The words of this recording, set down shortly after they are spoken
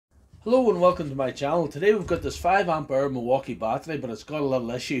Hello and welcome to my channel. Today we've got this 5 amp hour Milwaukee battery, but it's got a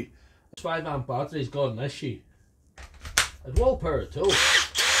little issue. This 5 amp battery's got an issue. It will power too,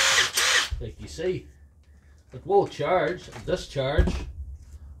 like you see. It will charge and discharge,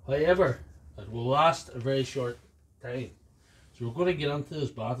 however it will last a very short time. So we're going to get into this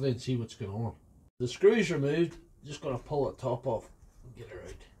battery and see what's going on. The screw's removed, just going to pull the top off and get her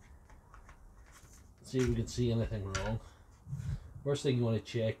out. See if we can see anything wrong. First thing you want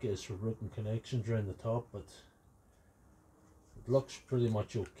to check is for broken connections around the top, but it looks pretty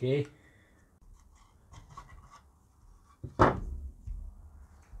much okay.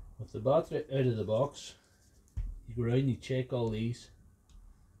 With the battery out of the box, you go around and you check all these.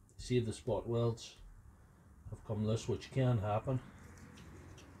 See if the spot welds have come loose, which can happen.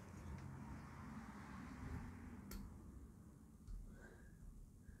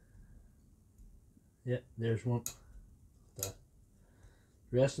 Yeah, there's one.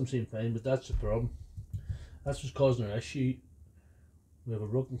 The rest of them seem fine, but that's the problem. That's what's causing our issue. We have a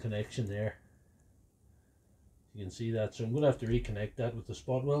broken connection there. You can see that, so I'm going to have to reconnect that with the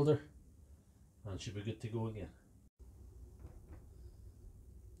spot welder and should be good to go again.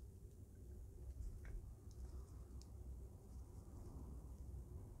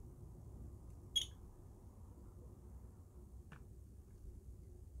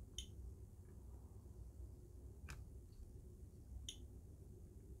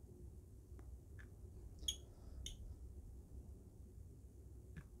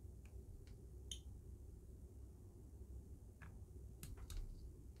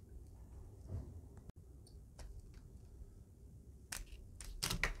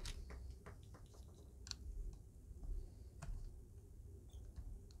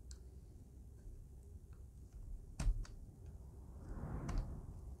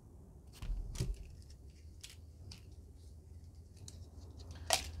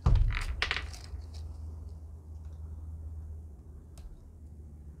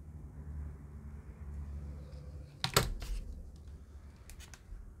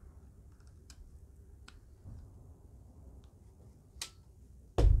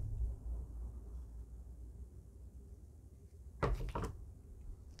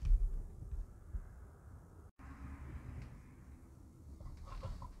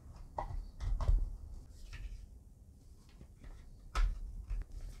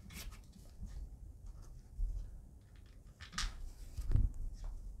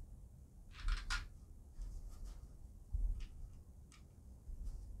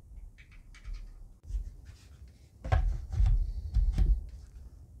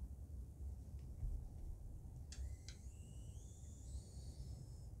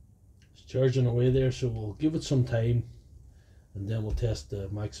 Charging away there, so we'll give it some time and then we'll test the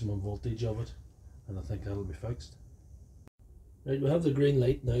maximum voltage of it, and I think that'll be fixed. Right, we have the green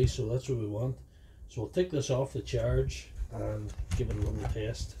light now, so that's what we want. So we'll take this off the charge and give it a little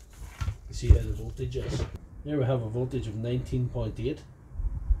test to see how the voltage is. There we have a voltage of 19.8,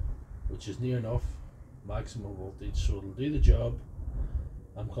 which is near enough maximum voltage, so it'll do the job.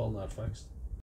 I'm calling that fixed.